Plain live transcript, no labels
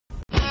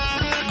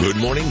Good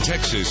Morning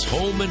Texas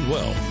Home and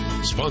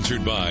Wealth,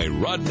 sponsored by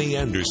Rodney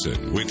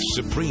Anderson with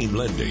Supreme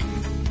Lending.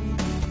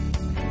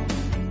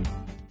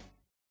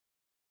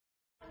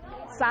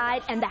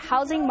 And the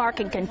housing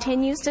market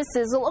continues to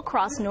sizzle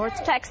across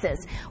North Texas.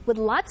 With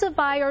lots of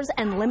buyers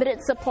and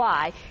limited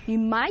supply, you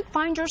might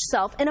find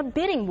yourself in a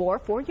bidding war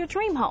for your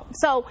dream home.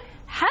 So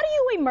how do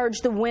you emerge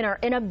the winner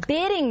in a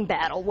bidding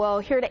battle? Well,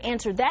 here to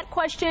answer that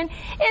question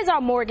is our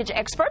mortgage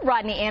expert,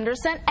 Rodney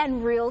Anderson,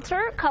 and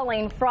realtor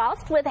Colleen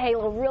Frost with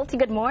Halo Realty.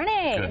 Good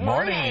morning. Good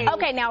morning.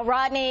 Okay, now,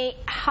 Rodney,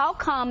 how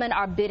common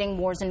are bidding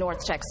wars in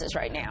North Texas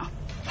right now?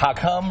 How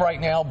come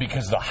right now?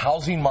 Because the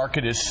housing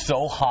market is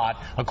so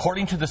hot.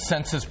 According to the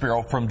Census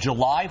Bureau, from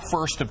July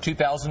 1st of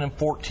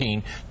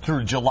 2014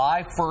 through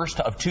July 1st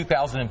of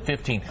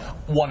 2015,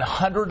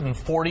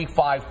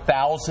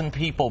 145,000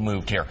 people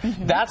moved here.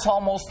 That's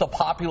almost the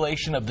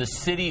population of the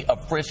city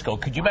of Frisco.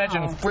 Could you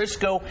imagine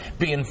Frisco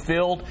being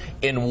filled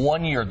in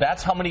 1 year?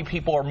 That's how many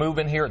people are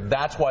moving here.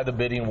 That's why the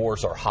bidding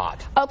wars are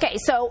hot. Okay,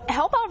 so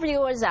help our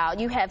viewers out.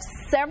 You have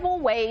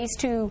several ways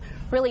to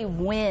really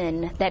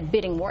win that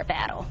bidding war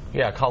battle.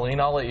 Yeah, Colleen,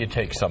 I'll let you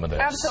take some of this.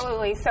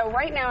 Absolutely. So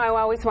right now I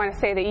always want to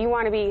say that you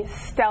want to be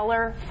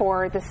stellar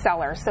for the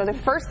seller. So the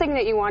first thing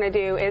that you want to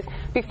do is,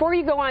 before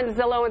you go on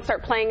Zillow and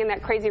start playing in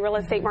that crazy real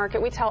estate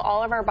market, we tell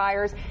all of our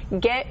buyers,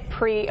 get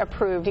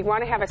pre-approved. You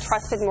want to have a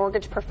trusted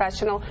mortgage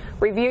professional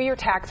review your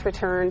tax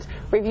returns,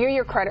 review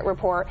your credit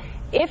report.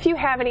 If you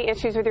have any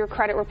issues with your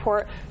credit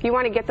report, you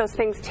want to get those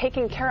things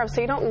taken care of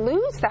so you don't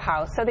lose the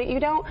house, so that you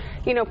don't,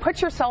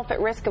 put yourself at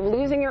risk of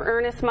losing your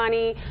earnest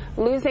money,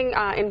 losing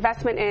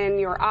investment in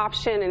your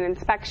option and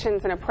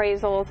inspections and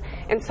appraisals.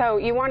 And so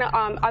you want to,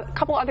 a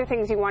couple other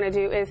things you want to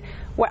do is,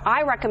 what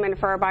I recommend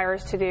for our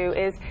buyers to do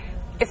is,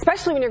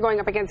 especially when you're going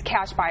up against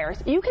cash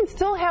buyers, you can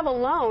still have a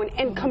loan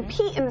and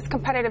compete in this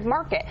competitive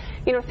market.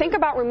 Think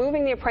about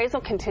removing the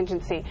appraisal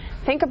contingency.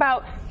 Think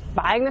about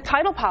buying the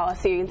title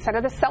policy instead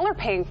of the seller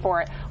paying for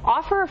it.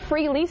 Offer a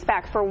free lease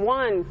back for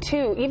 1,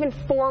 2, even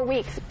 4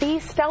 weeks. Be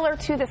stellar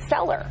to the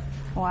seller.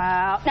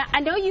 Wow. Now,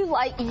 I know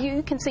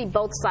you can see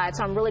both sides,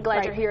 so I'm really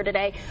glad you're here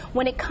today.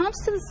 When it comes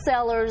to the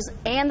sellers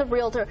and the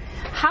realtor,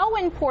 how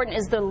important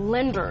is the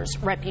lender's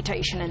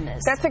reputation in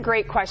this? That's a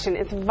great question.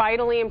 It's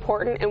vitally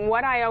important, and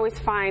what I always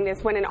find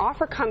is when an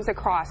offer comes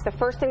across, the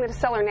first thing that a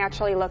seller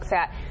naturally looks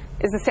at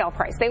is the sale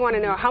price. They want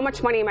to know, how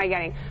much money am I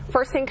getting?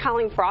 First thing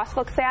Colleen Frost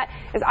looks at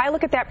is, I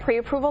look at that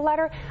pre-approval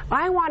letter.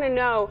 I want to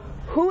know,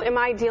 who am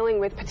I dealing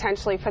with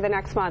potentially for the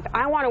next month?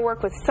 I want to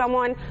work with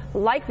someone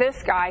like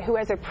this guy who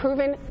has a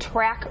proven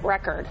track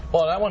record.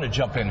 Well, I want to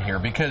jump in here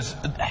because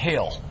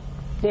hail.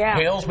 Yeah.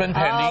 Hail's been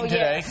pending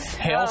today. Yes.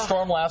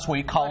 Hailstorm last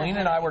week. Colleen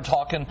and I were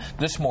talking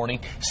this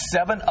morning.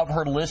 7 of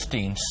her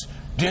listings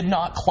did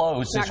not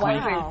close this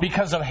week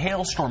because of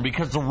hailstorm,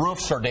 because the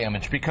roofs are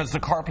damaged, because the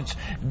carpet's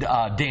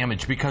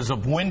damaged, because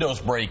of windows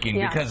breaking,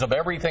 because of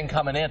everything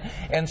coming in.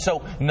 And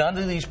so none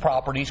of these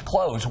properties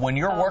close. When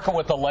you're working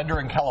with a lender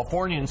in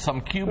California in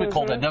some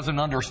cubicle that doesn't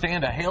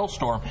understand a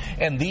hailstorm,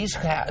 and these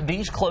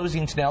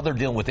closings now, they're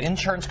dealing with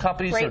insurance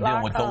companies, they're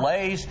dealing with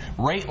delays,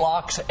 rate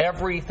locks,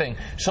 everything.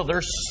 So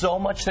there's so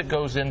much that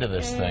goes into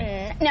this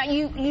thing. Now,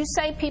 you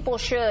say people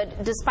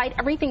should, despite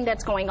everything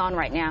that's going on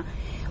right now,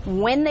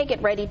 when they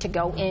get ready to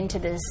go into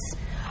this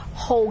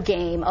whole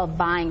game of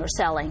buying or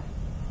selling,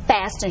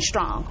 fast and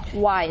strong.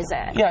 Why is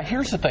that? Yeah,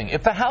 here's the thing.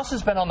 If the house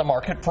has been on the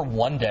market for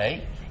 1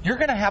 day, you're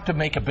going to have to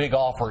make a big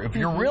offer. If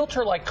your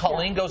realtor like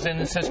Colleen goes in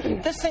and says,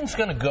 this thing's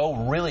going to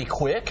go really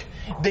quick,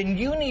 then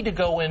you need to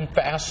go in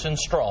fast and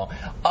strong.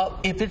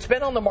 If it's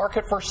been on the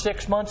market for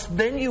 6 months,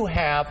 then you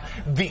have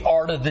the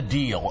art of the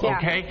deal,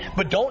 okay?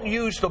 But don't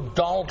use the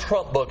Donald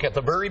Trump book at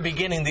the very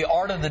beginning, the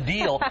art of the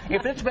deal,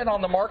 if it's been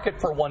on the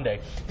market for 1 day.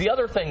 The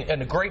other thing,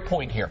 and a great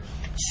point here,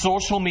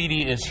 social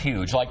media is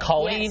huge. Like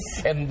Colleen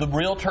and the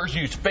realtors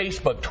use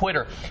Facebook,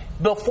 Twitter.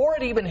 Before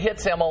it even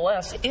hits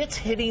MLS, it's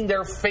hitting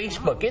their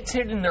Facebook. It's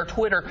hitting their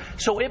Twitter.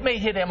 So it may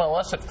hit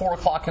MLS at 4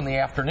 o'clock in the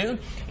afternoon.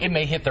 It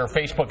may hit their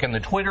Facebook and the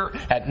Twitter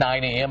at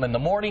 9 a.m. in the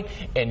morning.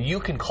 And you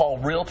can call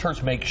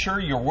realtors. Make sure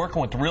you're working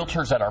with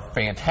realtors that are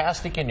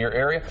fantastic in your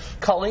area.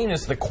 Colleen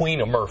is the queen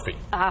of Murphy.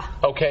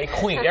 Okay,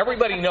 queen.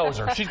 Everybody knows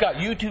her. She's got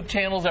YouTube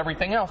channels,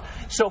 everything else.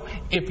 So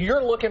if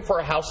you're looking for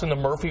a house in the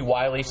Murphy,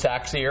 Wiley,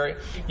 Saxe area,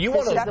 you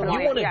want to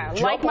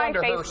jump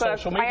onto her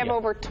social media. I have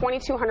over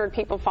 2,200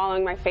 people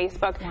following my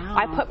Facebook.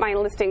 I put my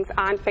listings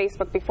on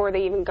Facebook before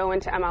they even go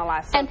into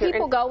MLS. So and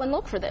people go and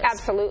look for this.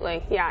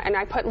 Absolutely, yeah. And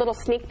I put little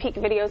sneak peek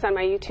videos on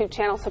my YouTube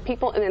channel, so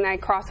people, and then I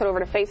cross it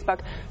over to Facebook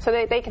so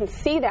that they can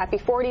see that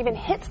before it even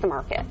hits the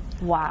market.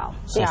 Wow.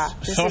 So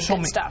this is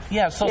good stuff.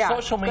 Yeah, so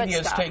social media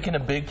is taking a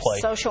big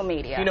place. Social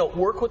media.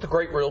 Work with the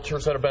great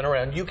realtors that have been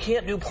around. You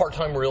can't do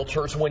part-time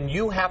realtors when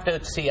you have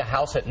to see a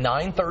house at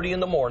 9:30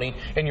 in the morning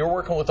and you're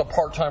working with a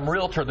part-time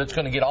realtor that's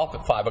going to get off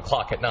at 5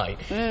 o'clock at night.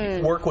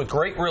 Work with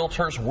great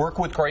realtors, work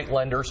with great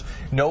lenders,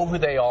 know who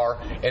they are.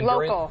 And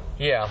local.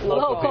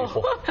 Local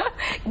people.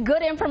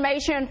 Good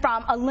information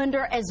from a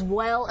lender as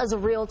well as a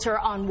realtor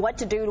on what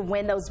to do to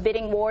win those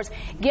bidding wars.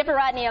 Give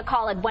Rodney a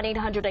call at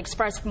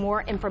 1-800-EXPRESS for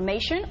more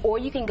information, or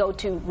you can go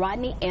to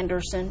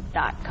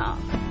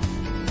rodneyanderson.com.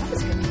 That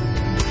was good.